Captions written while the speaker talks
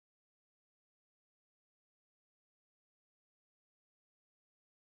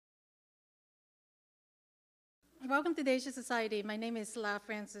welcome to the Asia Society. My name is La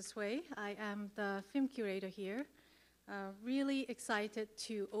Francis Hui. I am the film curator here. Really excited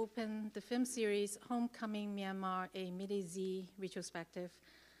to open the film series Homecoming Myanmar, a Midi Z Retrospective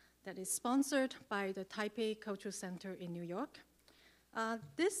that is sponsored by the Taipei Cultural Center in New York.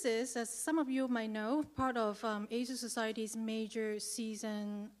 This is, as some of you might know, part of Asia Society's major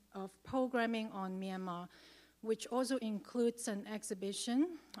season of programming on Myanmar, which also includes an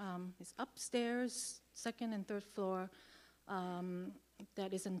exhibition. It's upstairs, second and third floor,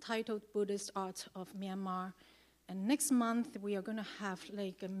 that is entitled Buddhist Art of Myanmar. And next month, we are going to have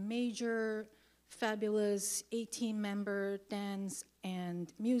like a major, fabulous 18-member dance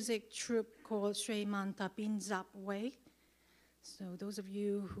and music troupe called Sri Manta Bin Zap Way. So those of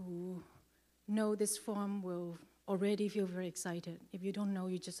you who know this form will already feel very excited. If you don't know,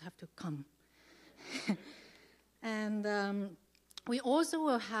 you just have to come. And we also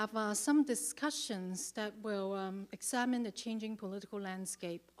will have some discussions that will examine the changing political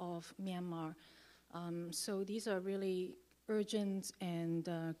landscape of Myanmar. So these are really urgent and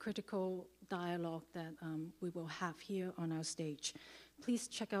critical dialogue that we will have here on our stage. Please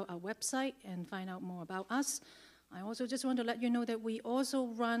check out our website and find out more about us. I also just want to let you know that we also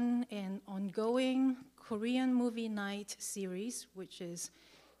run an ongoing Korean movie night series, which is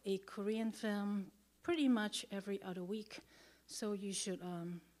a Korean film pretty much every other week. So you should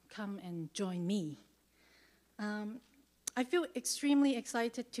come and join me. I feel extremely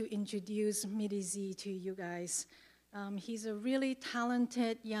excited to introduce Midi Z to you guys. He's a really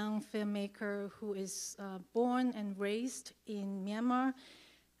talented young filmmaker who is born and raised in Myanmar,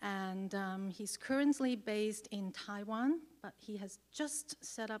 and he's currently based in Taiwan, but he has just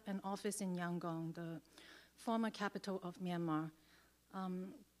set up an office in Yangon, the former capital of Myanmar.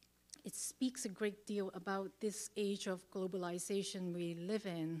 It speaks a great deal about this age of globalization we live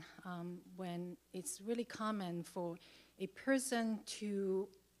in, when it's really common for a person to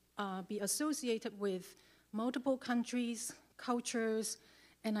be associated with multiple countries, cultures,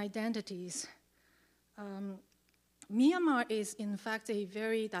 and identities. Myanmar is, in fact, a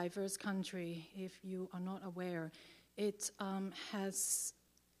very diverse country, if you are not aware. It has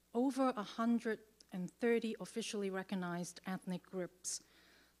over 130 officially recognized ethnic groups.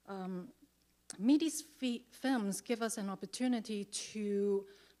 Midi's films give us an opportunity to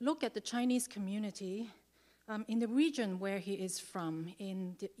look at the Chinese community in the region where he is from,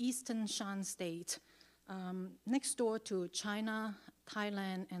 in the eastern Shan state, next door to China,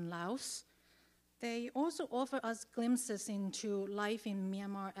 Thailand, and Laos. They also offer us glimpses into life in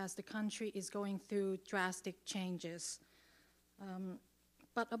Myanmar as the country is going through drastic changes.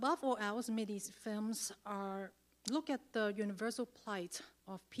 But above all else, Midi's films look at the universal plight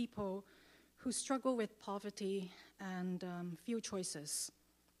of people who struggle with poverty and few choices.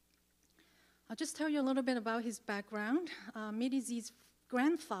 I'll just tell you a little bit about his background. Midi Z's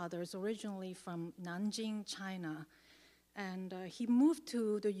grandfather is originally from Nanjing, China, and he moved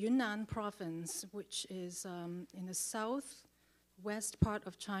to the Yunnan province, which is in the southwest part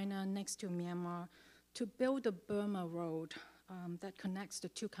of China next to Myanmar, to build the Burma Road that connects the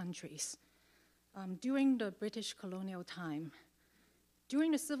two countries. During the British colonial time.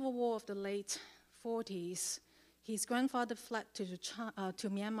 During the Civil War of the late 40s, his grandfather fled to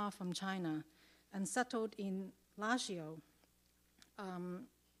Myanmar from China and settled in Lashio.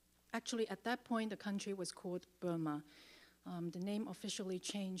 Actually, at that point, the country was called Burma. The name officially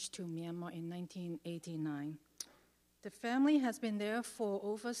changed to Myanmar in 1989. The family has been there for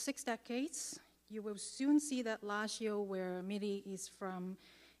over 6 decades. You will soon see that Lashio, where Midi is from,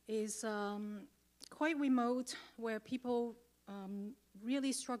 is quite remote, where people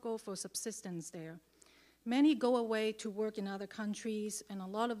really struggle for subsistence there. Many go away to work in other countries, and a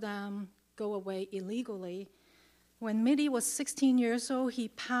lot of them go away illegally. When Midi was 16 years old, he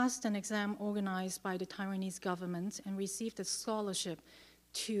passed an exam organized by the Taiwanese government and received a scholarship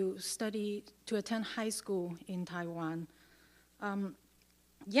to attend high school in Taiwan.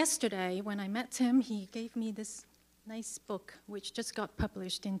 Yesterday, when I met him, he gave me this nice book, which just got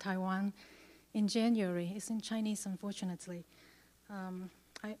published in Taiwan in January. It's in Chinese, unfortunately.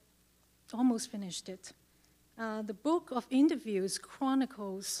 I almost finished it. The book of interviews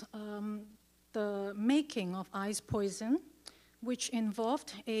chronicles the making of Ice Poison, which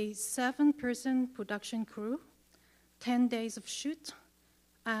involved a 7-person production crew, 10 days of shoot,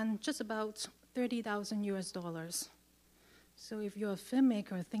 and just about $30,000 US. So if you're a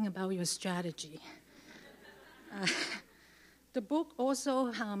filmmaker, think about your strategy. The book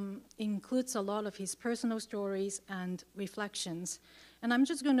also includes a lot of his personal stories and reflections. And I'm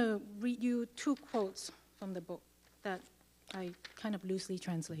just going to read you 2 quotes from the book that I kind of loosely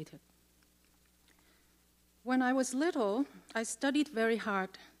translated. When I was little, I studied very hard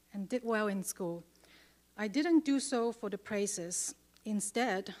and did well in school. I didn't do so for the praises.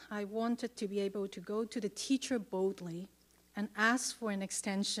 Instead, I wanted to be able to go to the teacher boldly and ask for an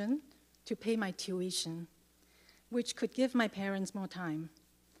extension to pay my tuition, which could give my parents more time.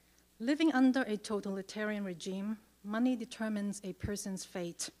 Living under a totalitarian regime, money determines a person's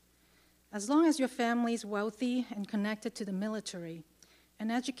fate. As long as your family is wealthy and connected to the military, an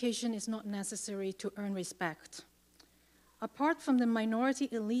education is not necessary to earn respect. Apart from the minority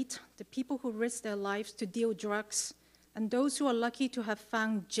elite, the people who risk their lives to deal drugs, and those who are lucky to have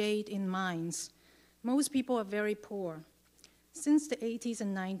found jade in mines, most people are very poor. Since the 80s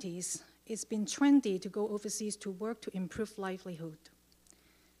and 90s, it's been trendy to go overseas to work to improve livelihood.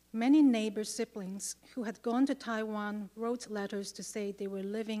 Many neighbor siblings who had gone to Taiwan wrote letters to say they were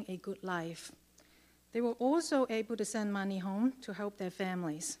living a good life. They were also able to send money home to help their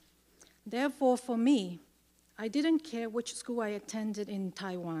families. Therefore, for me, I didn't care which school I attended in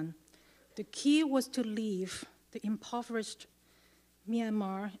Taiwan. The key was to leave the impoverished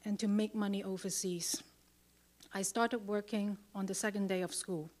Myanmar and to make money overseas. I started working on the second day of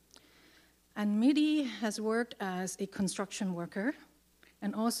school. And Midi has worked as a construction worker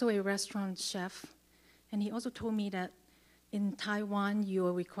and also a restaurant chef. And he also told me that in Taiwan, you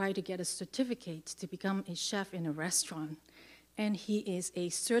are required to get a certificate to become a chef in a restaurant. And he is a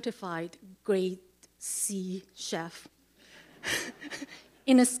certified grade C chef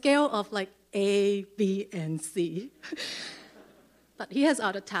in a scale of like A, B, and C. But he has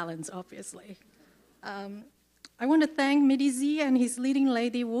other talents, obviously. I want to thank Midi Z and his leading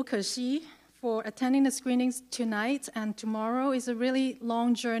lady, Wu Kexi, for attending the screenings tonight, and tomorrow is a really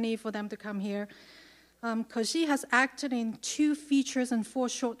long journey for them to come here. Kexi has acted in 2 features and 4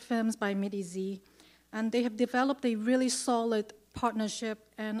 short films by Midi Z, and they have developed a really solid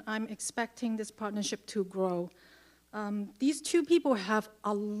partnership, and I'm expecting this partnership to grow. These 2 people have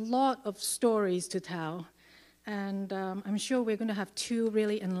a lot of stories to tell, and I'm sure we're going to have 2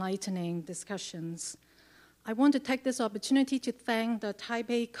 really enlightening discussions. I want to take this opportunity to thank the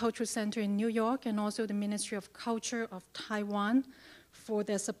Taipei Cultural Center in New York and also the Ministry of Culture of Taiwan for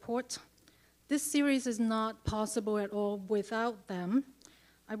their support. This series is not possible at all without them.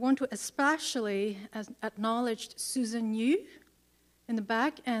 I want to especially acknowledge Susan Yu in the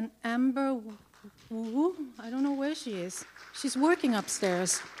back and Amber Wu. I don't know where she is. She's working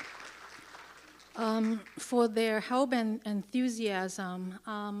upstairs. For their help and enthusiasm.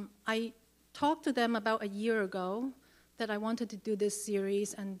 I talked to them about a year ago that I wanted to do this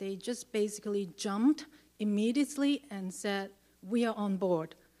series, and they just basically jumped immediately and said, we are on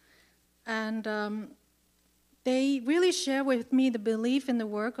board. And they really share with me the belief in the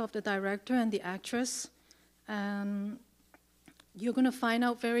work of the director and the actress. You're going to find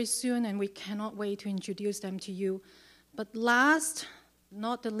out very soon, and we cannot wait to introduce them to you. But last,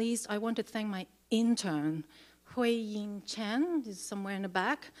 not the least, I want to thank my intern, Hui Yin Chen, is somewhere in the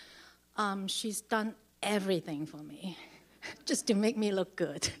back. She's done everything for me, just to make me look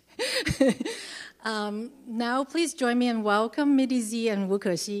good. Now, please join me in welcome Midi Z and Wu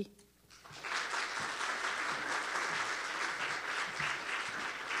Kexi.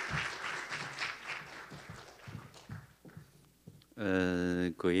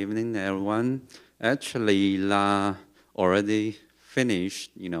 Good evening, everyone. Actually, La already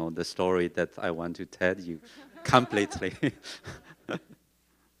finished, the story that I want to tell you completely.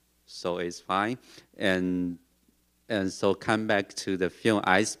 So it's fine. And so come back to the film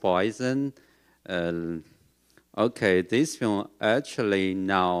Ice Poison. Okay, this film, actually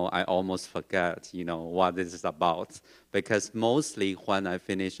now I almost forget, what this is about. Because mostly when I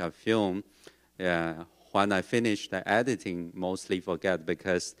finish a film, when I finish the editing, mostly forget,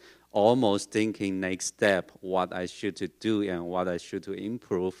 because almost thinking next step, what I should do and what I should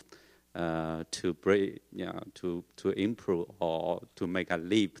improve to improve or to make a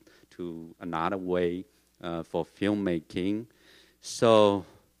leap to another way for filmmaking. So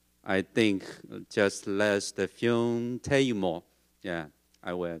I think just let the film tell you more. Yeah,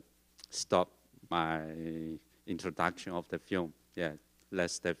 I will stop my introduction of the film. Yeah,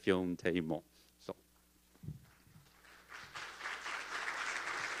 let the film tell you more. So.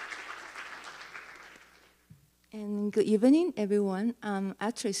 And good evening, everyone. I'm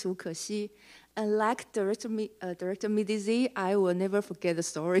actress Wu Kexi. Like director Midi Z, I will never forget the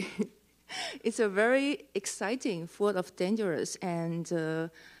story. It's a very exciting, full of dangerous and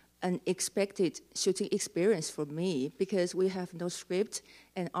unexpected shooting experience for me, because we have no script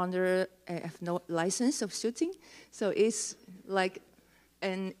and have no license of shooting. So it's like,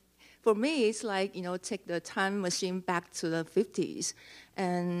 and for me, it's like, take the time machine back to the 50s.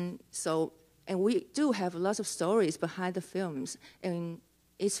 And so And we do have lots of stories behind the films. And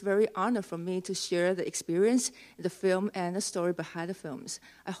it's very honor for me to share the experience, the film, and the story behind the films.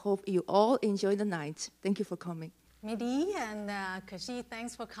 I hope you all enjoy the night. Thank you for coming. Midi and Kashi,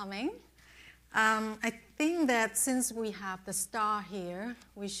 thanks for coming. I think that since we have the star here,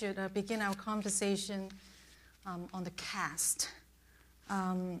 we should begin our conversation on the cast.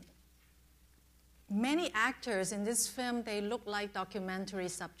 Many actors in this film, they look like documentary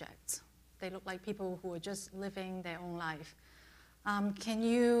subjects. They look like people who are just living their own life. Can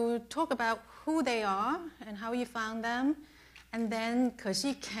you talk about who they are and how you found them? And then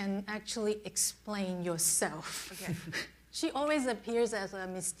Kashi can actually explain yourself. Okay. She always appears as a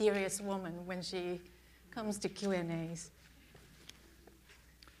mysterious woman when she comes to Q&As.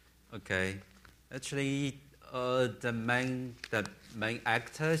 Okay. Actually, the main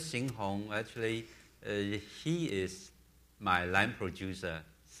actor, Xing Hong, actually, he is my line producer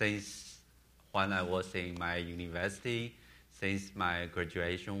since when I was in my university, since my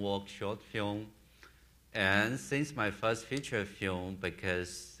graduation work, short film, and since my first feature film,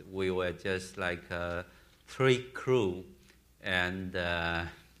 because we were just like 3 crew, and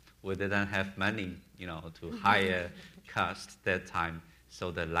we didn't have money, to hire cast that time.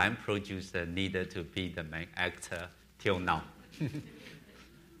 So the line producer needed to be the main actor till now.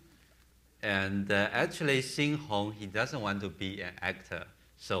 And actually, Xing Hong, he doesn't want to be an actor.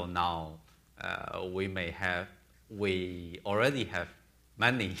 So now we already have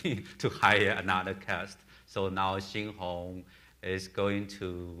money to hire another cast. So now Xing Hong is going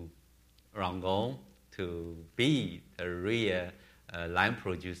to Rangoon to be the real line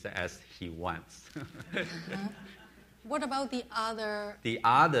producer as he wants. What about the other? The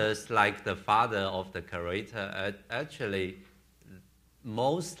others, like the father of the curator, actually,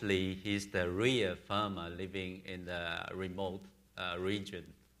 mostly he's the real farmer living in the remote region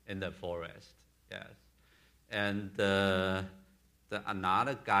in the forest. Yes, and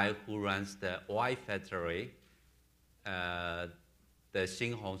another guy who runs the oil factory, the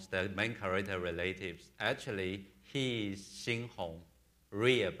Xing Hong's the main curator relatives. Actually, he is Xing Hong,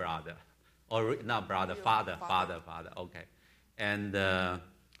 real brother. Or not brother, father. Okay, and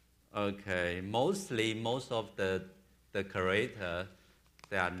most of the curator,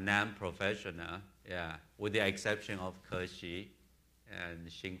 they are non-professional. Yeah, with the exception of Kashi and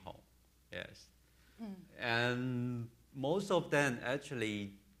Xing Hong. Yes, and most of them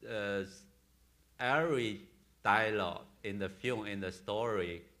actually, every dialogue in the film, in the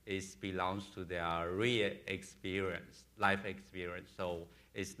story, belongs to their real experience, life experience. So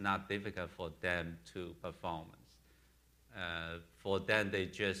it's not difficult for them to perform. For them, they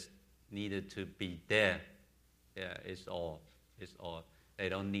just needed to be there. Yeah, it's all. They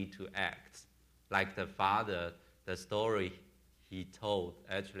don't need to act. Like the father, the story he told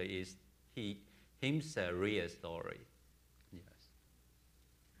actually is himself real story. Yes.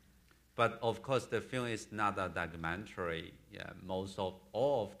 But of course, the film is not a documentary. Yeah,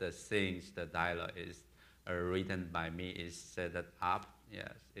 all of the scenes, the dialogue is written by me, is set up.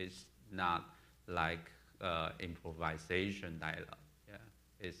 Yes, it's not like improvisation dialogue. Yeah,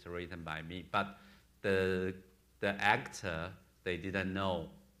 it's written by me. But the actor, they didn't know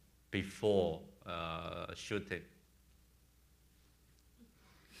before shooting.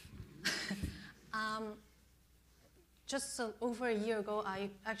 Just over a year ago, I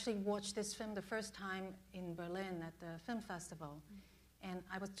actually watched this film the first time in Berlin at the film festival. And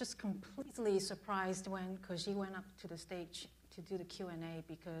I was just completely surprised when Kashi went up to the stage to do the Q&A,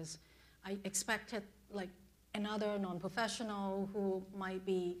 because I expected like another non-professional who might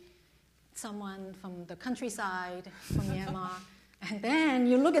be someone from the countryside, from Myanmar. And then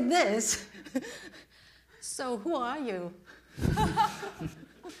you look at this. So who are you?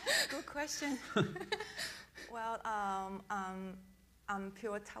 Good question. Well, I'm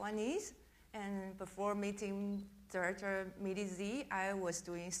pure Taiwanese, and before meeting director Midi Z, I was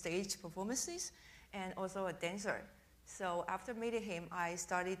doing stage performances and also a dancer. So after meeting him, I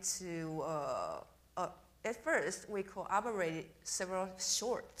started to, at first we collaborated several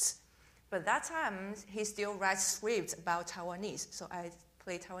shorts, but that time he still writes scripts about Taiwanese, so I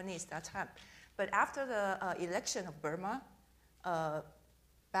played Taiwanese that time. But after the election of Burma,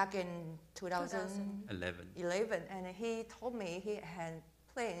 back in 2011, and he told me he had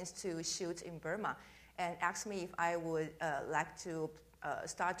plans to shoot in Burma, and asked me if I would like to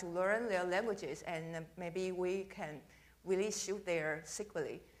start to learn their languages, and maybe we can really shoot there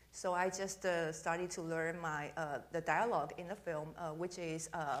secretly. So I just started to learn the dialogue in the film, which is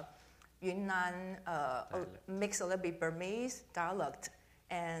Yunnan mixed a little bit Burmese dialect,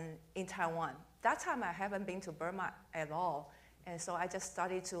 and in Taiwan. That time I haven't been to Burma at all, And so I just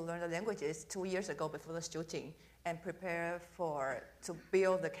started to learn the languages 2 years ago before the shooting and prepare to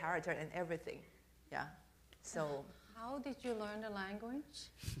build the character and everything. Yeah. So. How did you learn the language?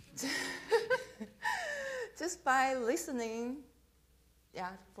 Just by listening,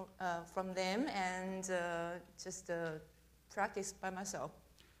 from them and just practice by myself.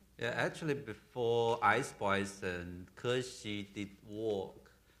 Yeah, actually, before Ice Boys, Kershi did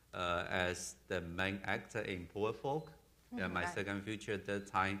work as the main actor in Poor Folk. Yeah, my second feature at that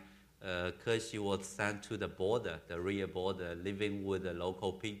time. Kershi was sent to the border, the real border, living with the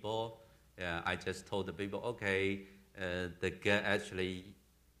local people. Yeah, I just told the people, okay, the girl actually,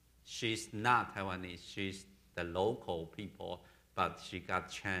 she's not Taiwanese, she's the local people, but she got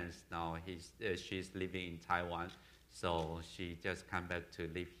chance now. She's living in Taiwan, so she just come back to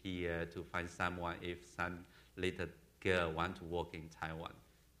live here to find someone if some little girl want to work in Taiwan.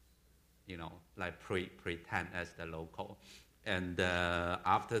 You know, like pretend as the local. And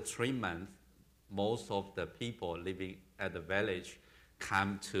after 3 months, most of the people living at the village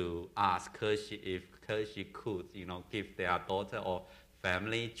come to ask Kershi if Kershi could, you know, give their daughter or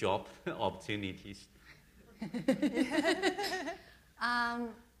family job opportunities.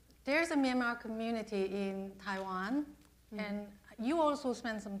 There's a Myanmar community in Taiwan, and you also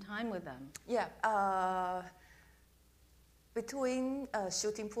spent some time with them. Yeah. Between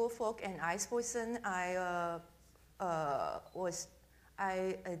shooting Poor Folk and Ice Poison, I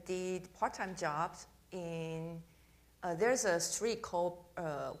did part-time jobs in. There's a street called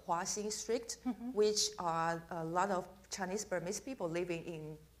Huaxing Street, which are a lot of Chinese Burmese people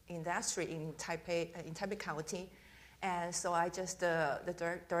living in that street in Taipei County. And so I just the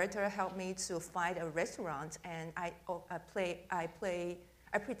director helped me to find a restaurant, and I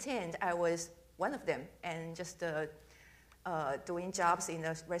pretend I was one of them, and just doing jobs in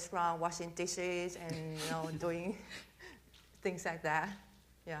the restaurant, washing dishes, and doing things like that.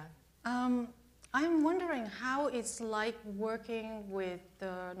 Yeah. I'm wondering how it's like working with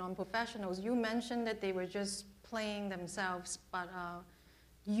the non-professionals. You mentioned that they were just playing themselves, but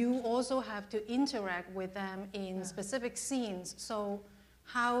you also have to interact with them in specific scenes. So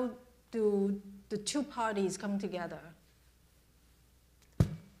how do the two parties come together?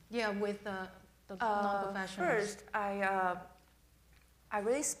 Yeah, with the non-professionals. First, I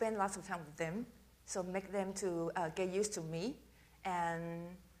really spend lots of time with them, so make them to get used to me.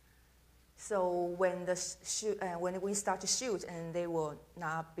 And so when when we start to shoot, and they will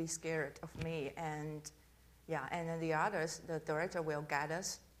not be scared of me, and then the others, the director will guide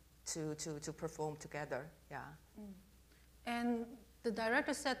us to perform together. Yeah. And the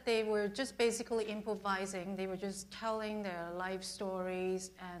director said they were just basically improvising. They were just telling their life stories.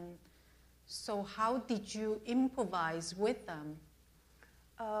 And so how did you improvise with them?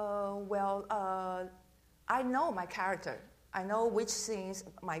 I know my character. I know which scenes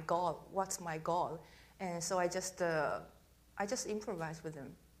my goal, what's my goal, and so I just improvise with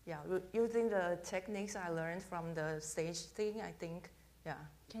them. Yeah, using the techniques I learned from the stage thing, I think. Yeah.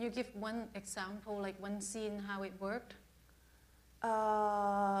 Can you give one example, like one scene, how it worked?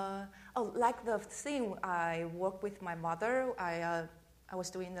 Like the scene I worked with my mother. I was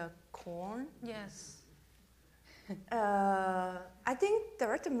doing the corn. Yes. I think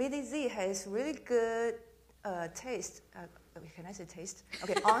director Midi Z has really good taste. Can I say taste?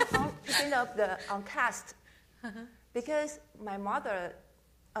 Okay, on picking up on cast, because my mother,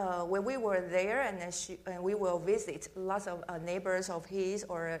 when we were there, and we will visit lots of neighbors of his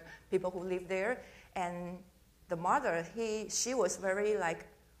or people who live there, and the mother, she was very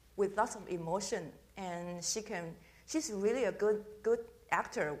with lots of emotion, and she's really a good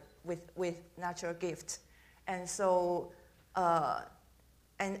actor with natural gift, and so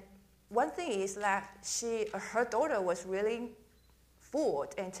and. One thing is that her daughter was really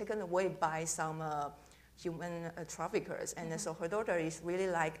fooled and taken away by some human traffickers, and so her daughter is really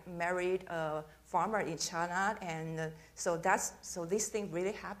married a farmer in China, and so this thing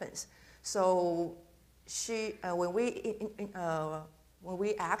really happens. So when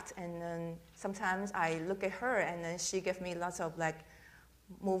we act, and then sometimes I look at her, and then she gives me lots of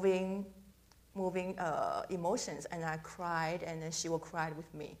moving emotions, and I cried, and then she will cry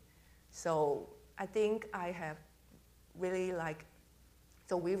with me. So I think I have really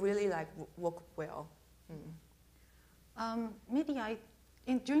so we really work well. Midi,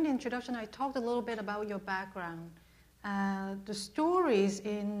 during the introduction, I talked a little bit about your background. The stories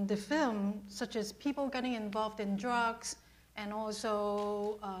in the film, such as people getting involved in drugs and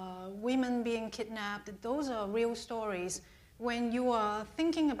also women being kidnapped, those are real stories. When you are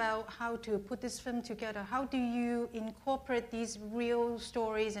thinking about how to put this film together, how do you incorporate these real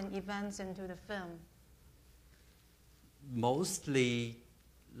stories and events into the film? mostly,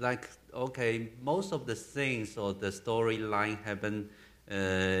 like, okay, most of the things or the storyline happen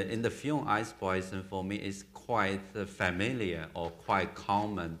in the film Ice Poison for me is quite familiar or quite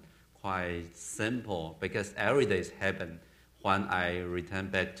common, quite simple, because every day happen when I return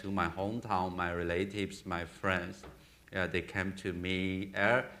back to my hometown, my relatives, my friends, they came to me.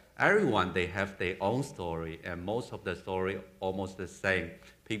 Everyone, they have their own story, and most of the story almost the same.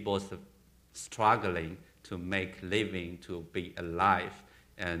 People struggling to make living, to be alive.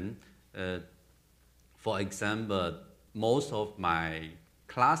 And for example, most of my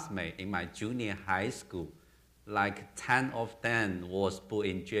classmates in my junior high school, like 10 of them was put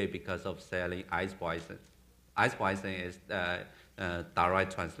in jail because of selling ice poison. Ice poison is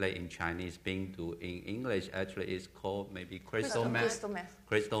direct translate in Chinese, being to in English actually is called maybe crystal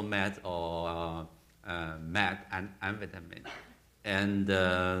meth, or meth and amphetamine. And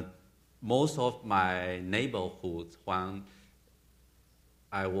most of my neighborhood, when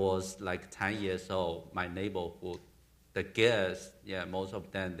I was like 10 years old, my neighborhood, the girls, most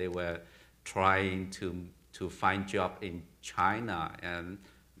of them, they were trying to find job in China, and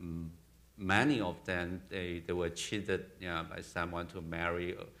many of them, they were cheated by someone to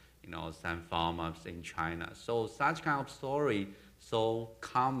marry, some farmers in China. So such kind of story so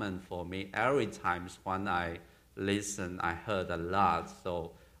common for me. Every time when I listen, I heard a lot.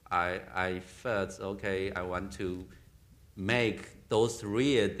 So I felt, okay, I want to make those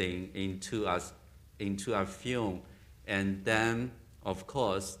real things into a film. And then, of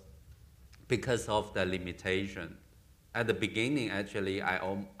course, because of the limitation, at the beginning, actually,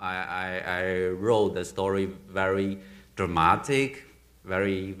 I wrote the story very dramatic,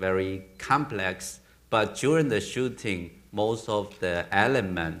 very, very complex. But during the shooting, most of the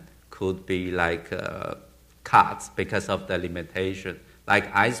element could be like cuts because of the limitation.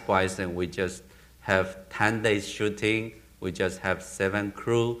 Like Ice Poison, we just have 10 days shooting, we just have 7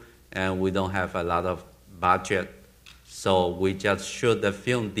 crew, and we don't have a lot of budget. So we just shoot the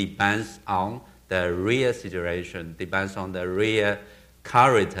film depends on the real situation, depends on the real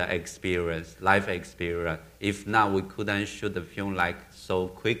character experience, life experience. If not, we couldn't shoot the film like so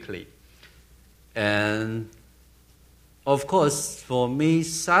quickly. And of course, for me,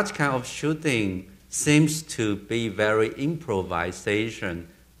 such kind of shooting seems to be very improvisation,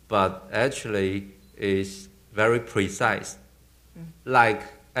 but actually is very precise. Like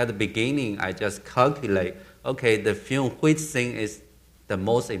at the beginning, I just calculate, okay, the film, which thing is the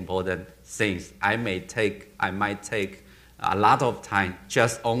most important things. I might take a lot of time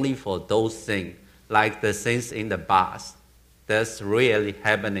just only for those things, like the things in the bus. There's really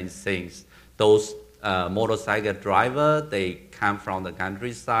happening things. Those motorcycle drivers, they come from the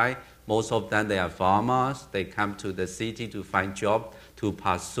countryside. Most of them, they are farmers. They come to the city to find job, to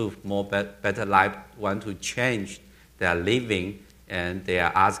pursue more better life, want to change their living, and they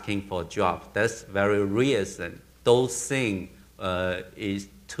are asking for job. That's very reason. Those things it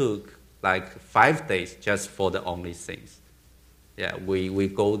took like 5 days just for the only things. Yeah, we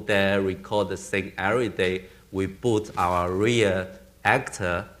go there, record the thing every day. We put our real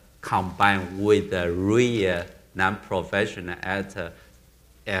actor combined with the real non-professional actor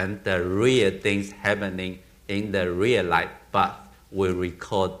and the real things happening in the real life, but we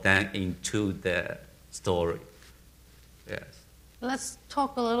record them into the story. Yes. Let's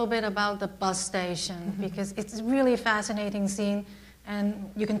talk a little bit about the bus station, because it's a really fascinating scene,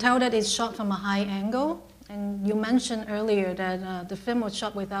 and you can tell that it's shot from a high angle. And you mentioned earlier that the film was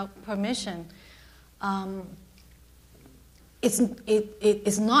shot without permission.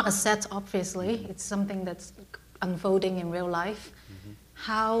 It's not a set, obviously. It's something that's unfolding in real life.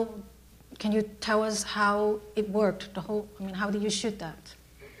 How can you tell us how it worked? How did you shoot that?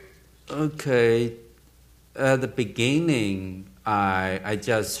 Okay, at the beginning, I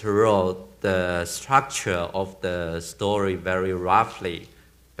just wrote the structure of the story very roughly,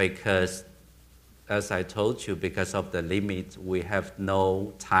 because, as I told you, because of the limit, we have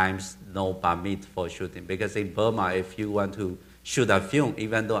no times, no permit for shooting. Because in Burma, if you want to shoot a film,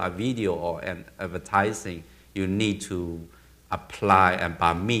 even though a video or an advertising, you need to apply and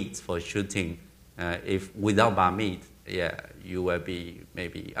permit for shooting. If without permit, you will be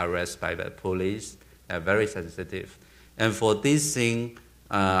maybe arrested by the police. Very sensitive. And for this thing,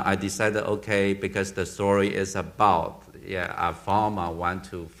 I decided, okay, because the story is about a farmer want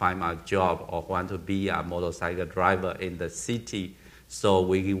to find a job or want to be a motorcycle driver in the city. So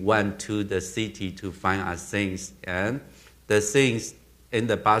we went to the city to find our things. And the things in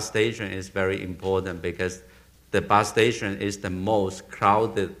the bus station is very important, because the bus station is the most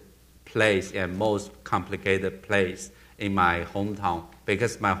crowded place and most complicated place in my hometown.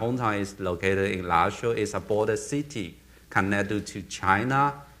 Because my hometown is located in Lashio, it's a border city. connected to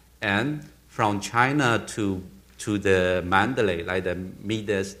China, and from China to the Mandalay, like the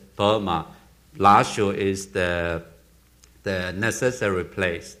Midi Burma, Lashu is the necessary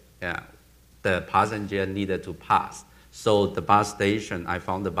place. Yeah, the passenger needed to pass. So the bus station, I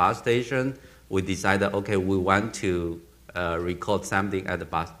found the bus station. We decided, okay, we want to record something at the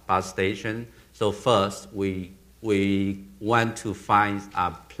bus station. So first, we want to find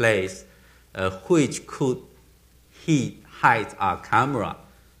a place which could hide our camera,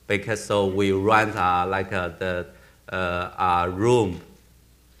 because so we rent a room,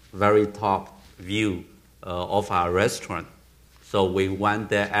 very top view of our restaurant. So we went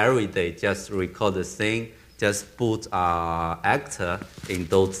there every day, just record the scene, just put our actor in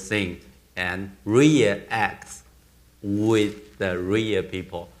those scenes and react with the real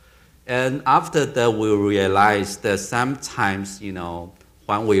people. And after that, we realized that sometimes,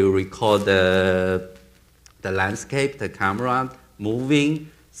 when we record the landscape, the camera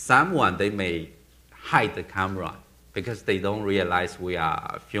moving, they may hide the camera because they don't realize we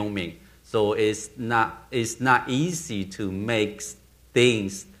are filming. So it's not easy to make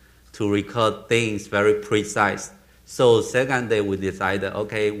things, to record things very precise. So second day we decided,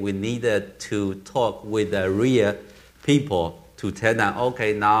 okay, we needed to talk with the real people to tell them,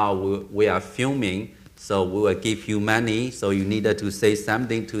 okay, now we are filming, so we will give you money, so you needed to say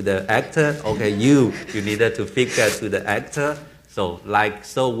something to the actor. Okay, you needed to figure to the actor. So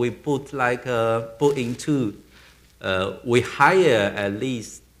we we hire at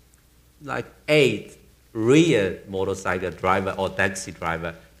least 8 real motorcycle driver or taxi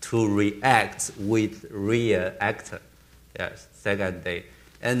driver to react with real actor. Yes, second day.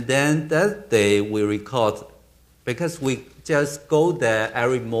 And then that day we record, because we just go there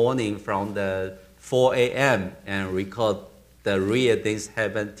every morning from the 4 a.m. and record the real things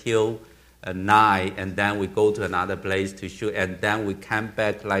happen till 9, and then we go to another place to shoot, and then we come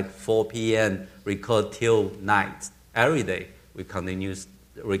back 4 p.m. record till night. Every day we continue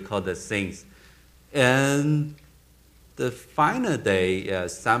record the scenes. And the final day,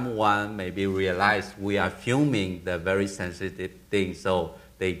 someone maybe realized we are filming the very sensitive thing, so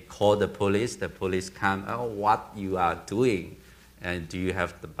they call the police. The police come, oh, what you are doing? And do you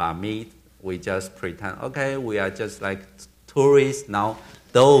have the bar meat? We just pretend, okay, we are just like tourists. Now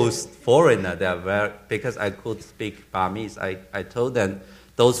those foreigners, they are very, because I could speak Burmese, I told them,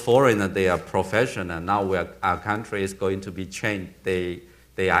 those foreigners, they are professional. Now our country is going to be changed. They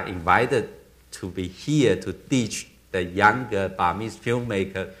are invited to be here to teach the younger Burmese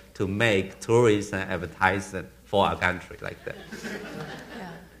filmmaker to make tourism and advertising for our country like that.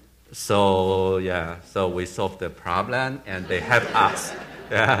 Yeah. So we solved the problem, and they help us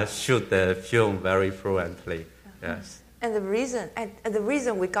shoot the film very fluently. Yes. And the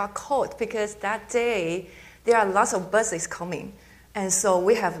reason we got caught, because that day there are lots of buses coming, and so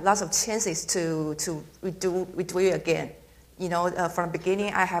we have lots of chances to redo it again. From the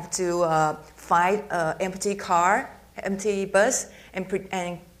beginning, I have to find an empty bus,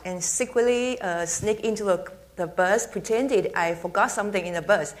 and secretly sneak into the bus, pretended I forgot something in the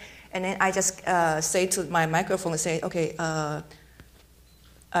bus, and then I just say to my microphone, say, okay,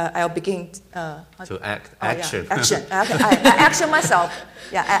 I'll begin to act. Action. Yeah, action. I action myself.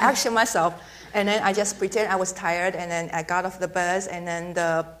 Yeah, I action myself, and then I just pretend I was tired, and then I got off the bus, and then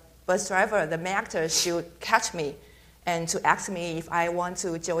the bus driver, the main actor, should catch me, and to ask me if I want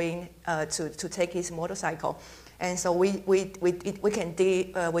to join to take his motorcycle. And so we did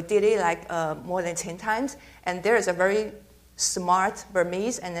it more than 10 times. And there is a very smart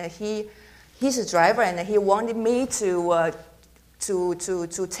Burmese, and he's a driver, and he wanted me to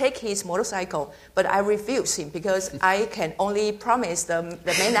take his motorcycle, but I refused him because I can only promise the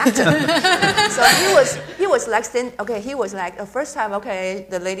main actor. So he was like, he was like, the first time, okay,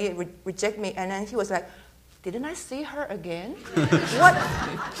 the lady reject me, and then he was like, didn't I see her again? What?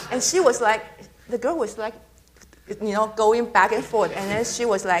 And she was like, the girl was like, going back and forth, and then she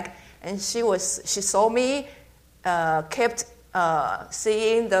was like, she saw me, kept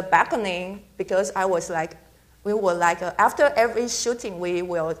seeing the balcony, because I was like, we were like, after every shooting, we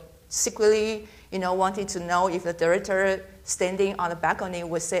will secretly, wanting to know if the director standing on the balcony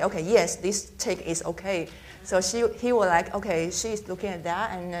would say, okay, yes, this take is okay. So he was like, okay, she's looking at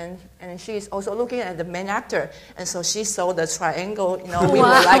that, and she's also looking at the main actor, and so she saw the triangle, we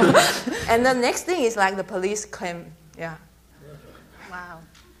were like, and the next thing is like the police came, yeah. Wow.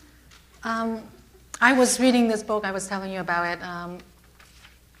 I was reading this book, I was telling you about it.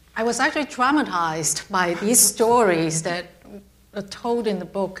 I was actually traumatized by these stories that are told in the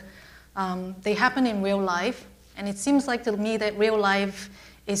book. They happen in real life, and it seems like to me that real life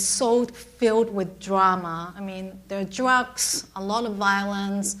is so filled with drama. I mean, there are drugs, a lot of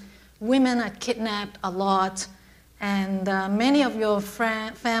violence, women are kidnapped a lot, and many of your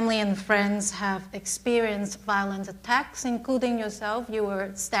family and friends have experienced violent attacks, including yourself. You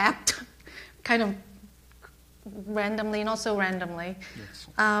were stabbed kind of randomly, not so randomly. Yes.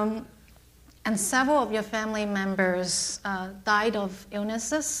 And several of your family members died of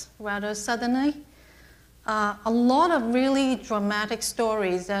illnesses rather suddenly. A lot of really dramatic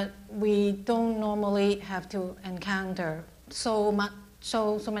stories that we don't normally have to encounter so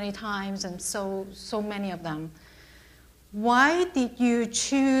many times, and so many of them. Why did you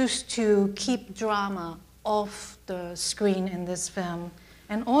choose to keep drama off the screen in this film,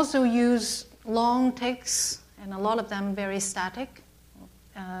 and also use long takes, and a lot of them very static,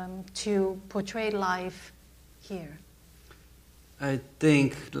 to portray life here? I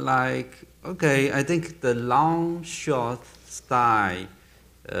think I think the long shot style,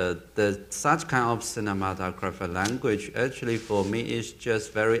 such kind of cinematographic language, actually for me is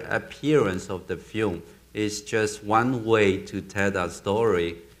just very appearance of the film. It's just one way to tell that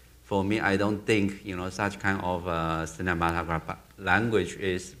story. For me, I don't think such kind of cinematographic language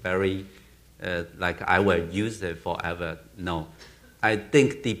is very like I will use it forever. No, I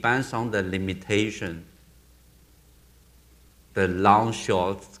think depends on the limitation. The long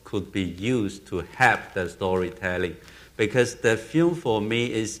shots could be used to help the storytelling, because the film for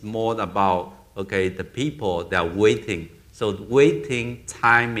me is more about the people that are waiting. So waiting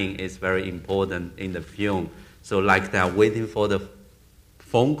timing is very important in the film. So like they're waiting for the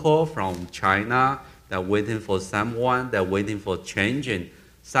phone call from China, they're waiting for someone, they're waiting for changing.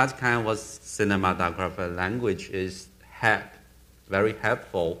 Such kind of cinematographic language is very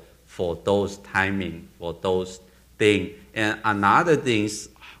helpful for those timing, for those things. And another thing is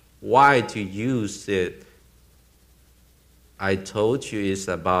why to use it, I told you, is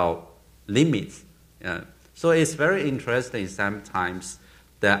about limits. So it's very interesting sometimes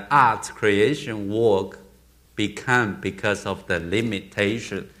the art creation work become because of the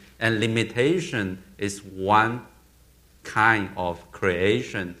limitation. And limitation is one kind of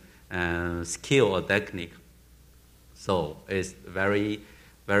creation skill or technique. So it's very,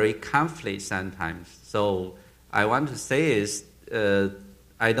 very conflict sometimes. So I want to say is,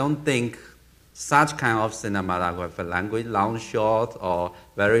 I don't think such kind of cinematographic language, long shot or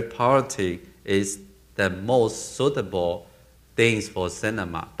very poetic, is the most suitable things for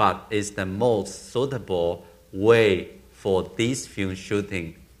cinema, but it's the most suitable way for this film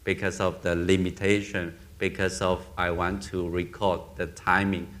shooting because of the limitation, because of I want to record the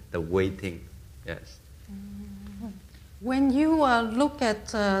timing, the waiting. Yes. When you look at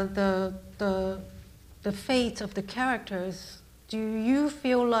the fate of the characters, do you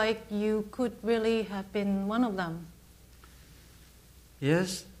feel like you could really have been one of them?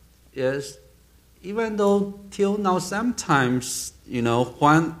 Yes. Even though till now sometimes,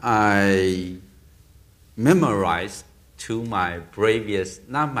 when I memorize to my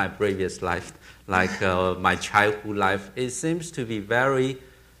not my previous life, like my childhood life, it seems to be very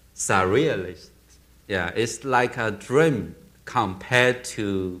surrealist. Yeah, it's like a dream compared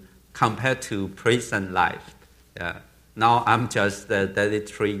to present life. Yeah. Now I'm just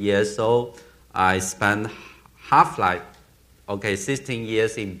 33 years old. I spent half life, 16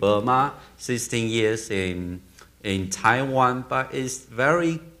 years in Burma, 16 years in Taiwan, but it's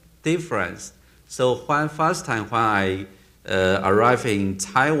very different. So first time when I arrived in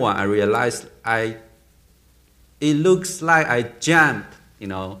Taiwan, I realized it looks like I jumped,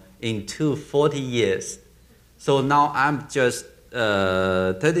 into 40 years. So now I'm just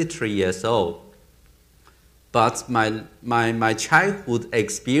 33 years old. But my childhood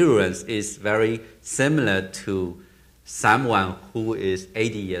experience is very similar to someone who is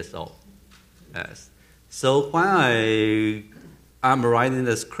 80 years old. Yes. So when I'm writing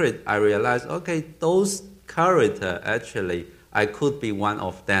the script, I realized, those characters, actually, I could be one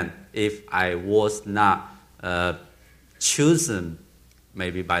of them if I was not chosen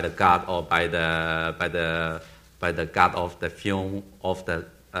maybe by the God or by the God of the film, of the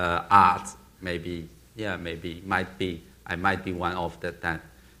art. Maybe I might be one of them.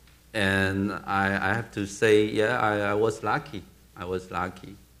 And I have to say, I was lucky.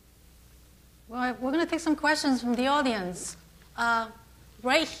 Well, we're going to take some questions from the audience.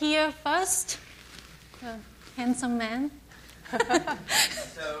 Right here first, handsome man.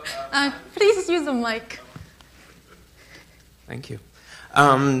 Please use the mic. Thank you.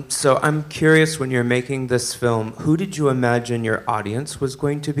 So I'm curious, when you're making this film, who did you imagine your audience was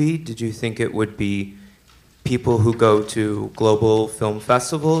going to be? Did you think it would be people who go to global film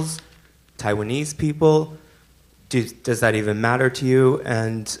festivals, Taiwanese people, does that even matter to you?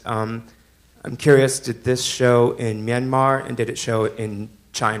 And I'm curious, did this show in Myanmar and did it show in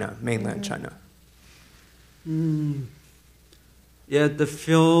China, mainland China? Yeah, the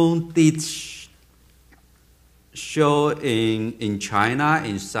film did show in China,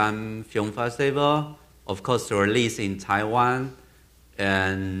 in some film festival. Of course, released in Taiwan,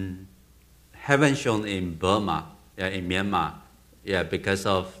 and haven't shown in Burma, yeah, in Myanmar, yeah, because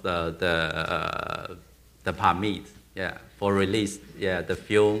of the permit, yeah, for release, yeah, the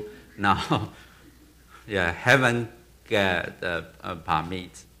film now, yeah, haven't get the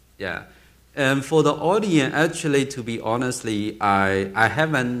permit, yeah. And for the audience, actually, to be honestly, I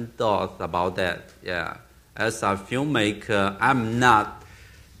haven't thought about that, yeah. As a filmmaker,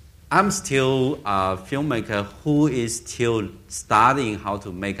 I'm still a filmmaker who is still studying how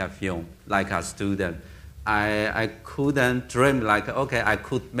to make a film, like a student. I couldn't dream like, okay, I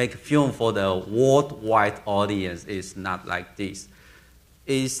could make a film for the worldwide audience. It's not like this.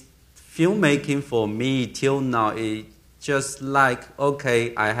 It's filmmaking for me till now is just like,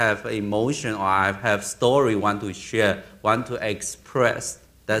 okay, I have emotion or I have story want to share, want to express,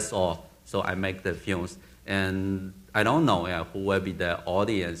 that's all. So I make the films. And I don't know who will be the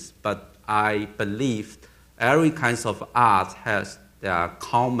audience, but I believe every kind of art has their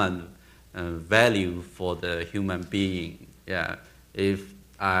common value for the human being. Yeah, if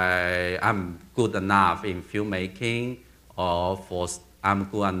I'm good enough in filmmaking, or I'm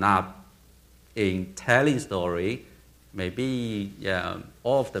good enough in telling story, maybe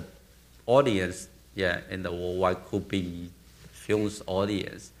all of the audience in the world could be film's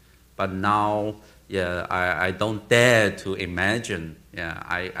audience. But now, I don't dare to imagine,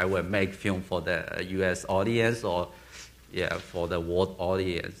 I will make film for the U.S. audience or, for the world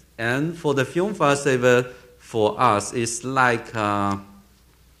audience. And for the film festival, for us, it's like a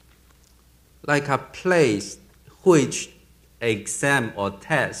place which exam or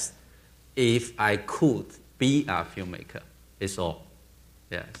test if I could be a filmmaker. It's all.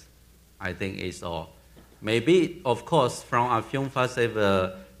 Yes, I think it's all. Maybe, of course, from a film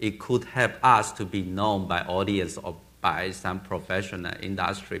festival, it could help us to be known by audience or by some professional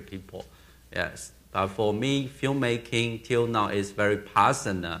industry people. Yes, but for me, filmmaking till now is very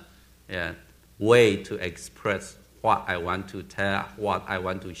personal way to express what I want to tell, what I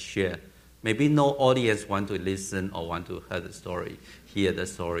want to share. Maybe no audience want to listen or want to hear the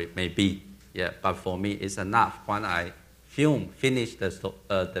story, maybe. But for me, it's enough when I finish the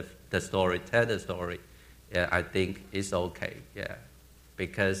story, tell the story. I think it's okay.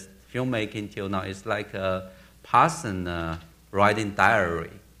 Because filmmaking till now is like a person writing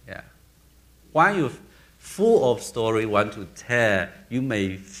diary. When you're full of story want to tell, you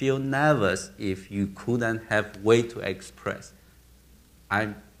may feel nervous if you couldn't have way to express.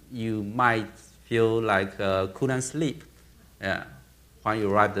 You might feel like couldn't sleep. When you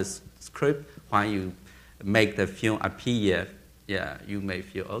write the script, when you make the film appear, you may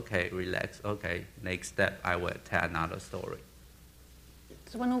feel, okay, relax, okay, next step, I will tell another story.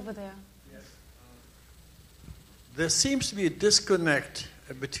 There's one over there. Yes. There seems to be a disconnect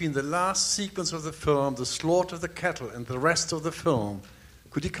between the last sequence of the film, the slaughter of the cattle, and the rest of the film.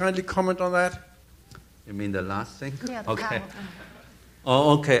 Could you kindly comment on that? You mean the last thing? Yeah, the okay. cow.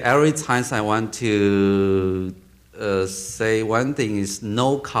 Oh, okay. Every time I want to say one thing is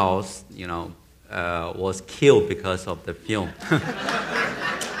no cows, was killed because of the film.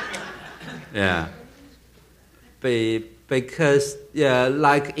 Because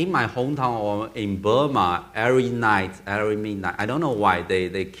like in my hometown or in Burma, every night, every midnight, I don't know why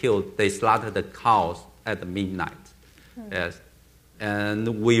they slaughtered the cows at midnight. Yes,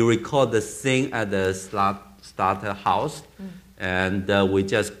 and we record the scene at the slaughter house, and we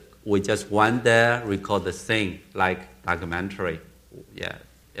just went there, record the scene like documentary.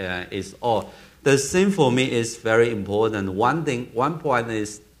 It's all. The scene for me is very important. One point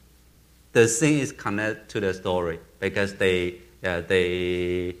is the scene is connected to the story because they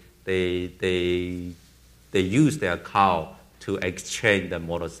use their cow to exchange the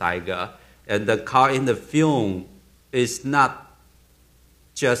motorcycle, and the cow in the film is not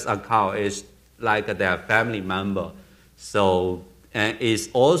just a cow; it's like their family member. So and it's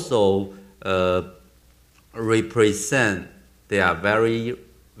also represent their very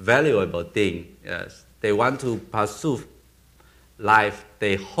valuable thing. Yes, they want to pursue life.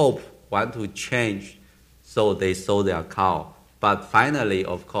 They hope want to change, so they sold their cow. But finally,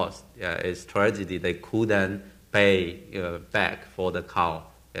 of course, it's tragedy. They couldn't pay back for the cow.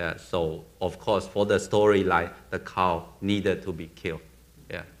 So of course, for the storyline, the cow needed to be killed.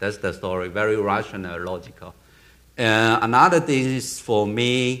 That's the story. Very rational, logical. Another thing is for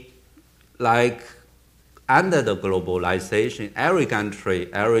me, like under the globalization, every country,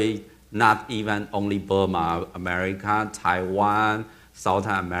 not even only Burma, America, Taiwan,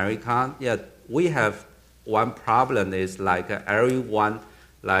 Southern America, we have one problem is like everyone,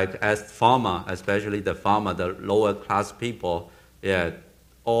 like as farmer, especially the farmer, the lower class people,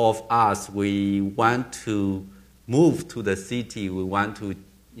 all of us, we want to move to the city. We want to,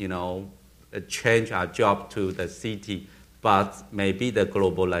 change our job to the city, but maybe the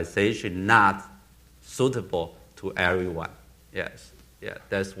globalization not suitable to everyone. Yes,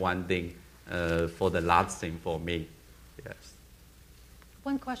 that's one thing for the last thing for me. Yes.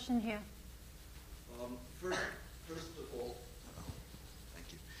 One question here. First of all, thank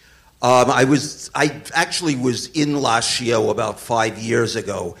you. I actually was in Lashio about 5 years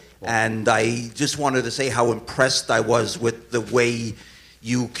ago, and I just wanted to say how impressed I was with the way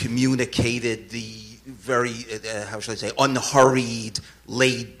you communicated the very, how should I say, unhurried,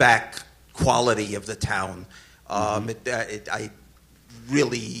 laid-back quality of the town. It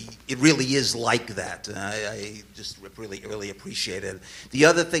really is like that. I just really appreciate it. The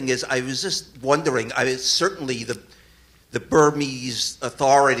other thing is, I was just wondering, certainly the Burmese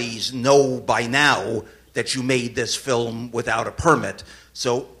authorities know by now that you made this film without a permit.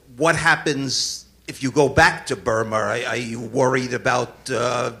 So what happens if you go back to Burma? Are you worried about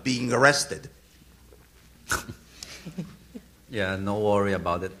being arrested? Yeah, no worry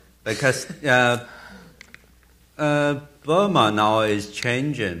about it. Because Burma now is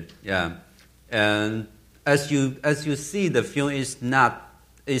changing, and as you see, the film is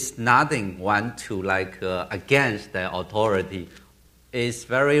nothing want to against the authority. It's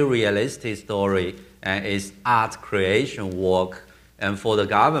very realistic story, and it's art creation work. And for the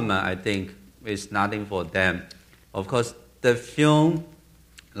government, I think it's nothing for them. Of course, the film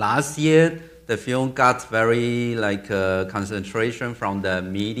last year, the film got very concentration from the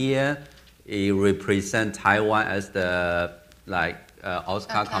media. It represents Taiwan as the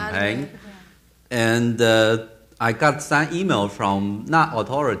Oscar campaign, and I got some email from not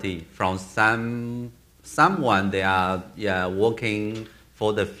authority, from someone they are working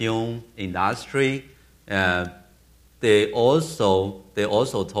for the film industry. They also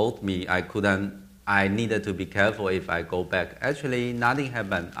told me I needed to be careful if I go back. Actually, nothing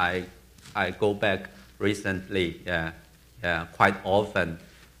happened. I go back recently, quite often.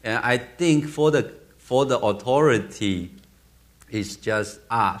 And I think for the authority, it's just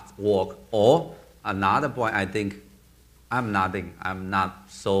art work. Or another point, I think I'm nothing. I'm not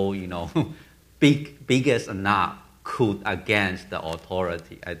so biggest enough could against the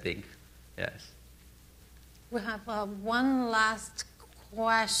authority. I think, yes. We have one last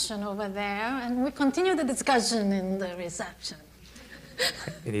question over there, and we continue the discussion in the reception.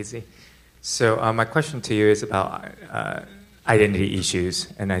 Easy. So my question to you is about identity issues,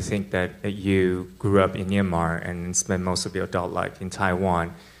 and I think that you grew up in Myanmar and spent most of your adult life in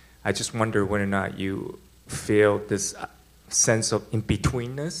Taiwan. I just wonder whether or not you feel this sense of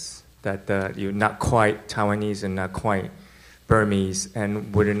in-betweenness, that you're not quite Taiwanese and not quite Burmese,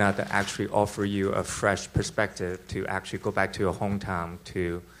 and whether or not that actually offer you a fresh perspective to actually go back to your hometown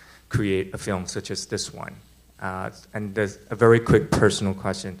to create a film such as this one. And there's a very quick personal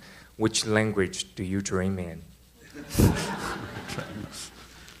question. Which language do you dream in?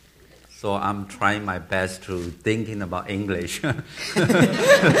 So I'm trying my best to thinking about English.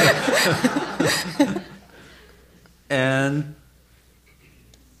 And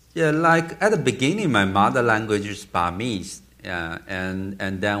at the beginning, my mother language is Burmese. And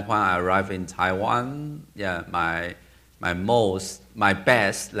then when I arrived in Taiwan, my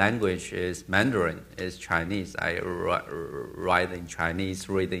best language is Mandarin, is Chinese. I write in Chinese,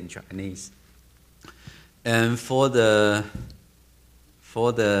 read in Chinese. And for the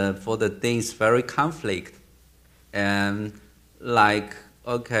things very conflict, and I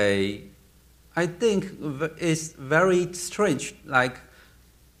think it's very strange.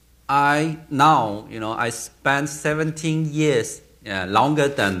 I spent 17 years longer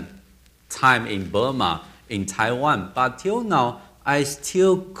than time in Burma, in Taiwan, but till now I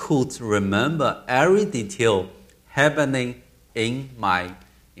still could remember every detail happening in my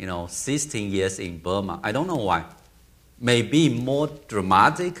 16 years in Burma. I don't know why. Maybe more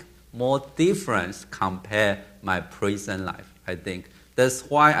dramatic, more difference compare my present life. I think that's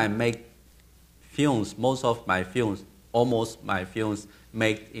why I make films. Most of my films, almost my films,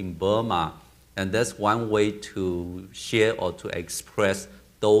 made in Burma, and that's one way to share or to express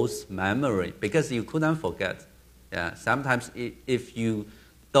those memories, because you couldn't forget. Sometimes if you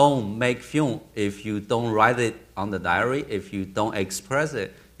don't make film, if you don't write it on the diary, if you don't express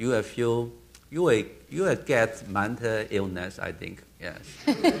it, you will get mental illness, I think.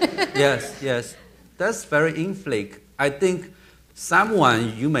 Yes. Yes. that's very inflict. I think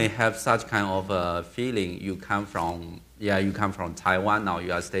someone, you may have such kind of a feeling. You come from Taiwan, now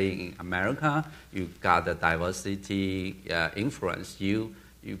you are staying in America, you got the diversity influence you,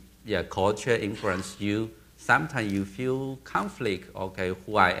 culture influence you. Sometimes you feel conflict, okay,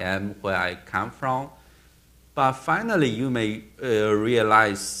 who I am, where I come from. But finally, you may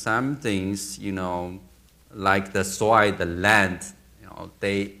realize some things, like the soil, the land,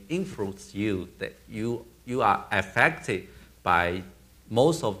 they influence you, that you are affected by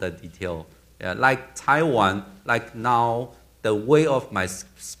most of the detail. Like Taiwan, like now, the way of my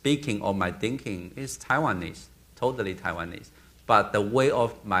speaking or my thinking is Taiwanese, totally Taiwanese. But the way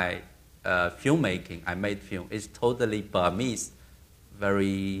of my filmmaking, I made film, is totally Burmese,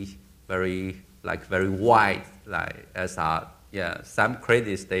 very, very, very wide. Like some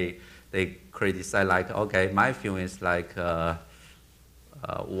critics they criticize like, okay, my film is like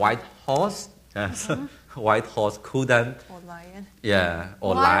white horse, white horse couldn't. Or lion. Yeah,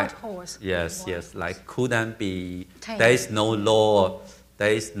 or wild horse. Yes, wild yes, like couldn't be. Tame. There is no law,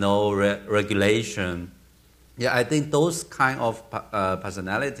 there is no regulation. Yeah, I think those kind of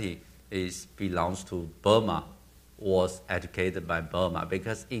personality belongs to Burma, was educated by Burma,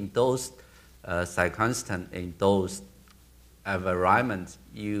 because in those circumstances, in those environments,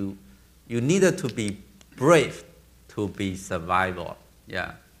 you needed to be brave to be survival.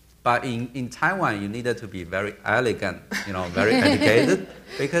 Yeah. But in Taiwan, you needed to be very elegant, very educated,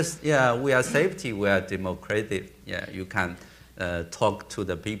 because we are safety, we are democratic. Yeah, you can talk to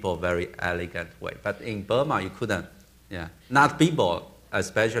the people very elegant way. But in Burma, you couldn't. Yeah, not people,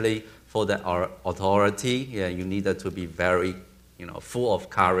 especially for the authority. Yeah, you needed to be very, full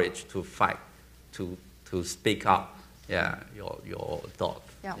of courage to fight, to speak up. Yeah, your thought.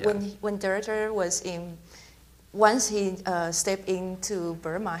 Yeah, yeah. When Director was in. Once he stepped into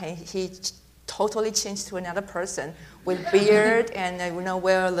Burma, he totally changed to another person with beard and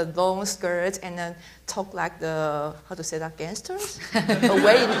wear the long skirts and talk like the gangsters.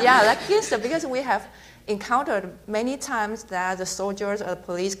 Like gangster, because we have encountered many times that the soldiers or the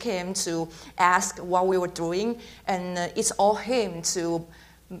police came to ask what we were doing, and it's all him to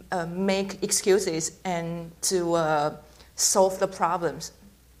make excuses and to solve the problems.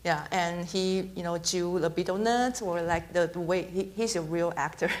 Yeah, and he, chew the betel nut, or like the way he's a real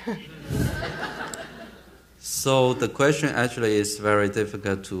actor. So the question actually is very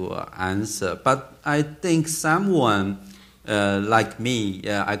difficult to answer. But I think someone like me,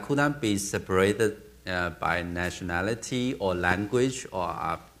 I couldn't be separated by nationality or language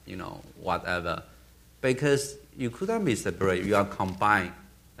or whatever, because you couldn't be separated. You are combined.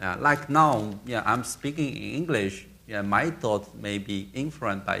 Like now, I'm speaking in English. Yeah, my thought may be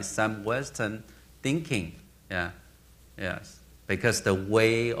influenced by some Western thinking. Yeah, yes, because the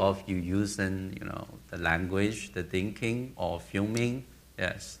way of you using, the language, the thinking, or filming.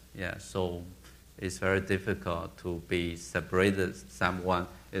 Yes, yeah. So it's very difficult to be separated. Someone,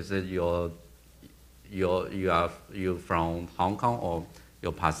 is it you from Hong Kong, or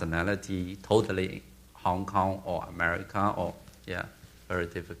your personality totally Hong Kong or America, or very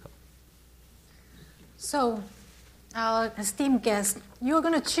difficult. So, our esteemed guest, you're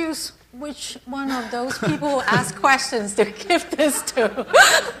going to choose which one of those people who ask questions to give this to.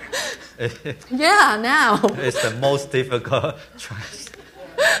 Yeah, now. It's the most difficult choice.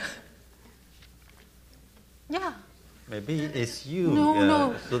 Yeah. Maybe it's you.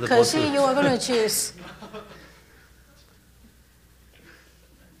 No. Because you are going to choose.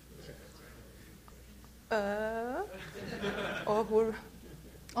 Or who?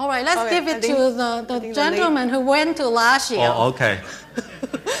 All right, let's give it to the gentleman who went to last year. Oh, okay.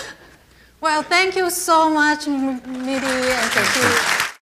 Well, thank you so much, Midi and Sophie.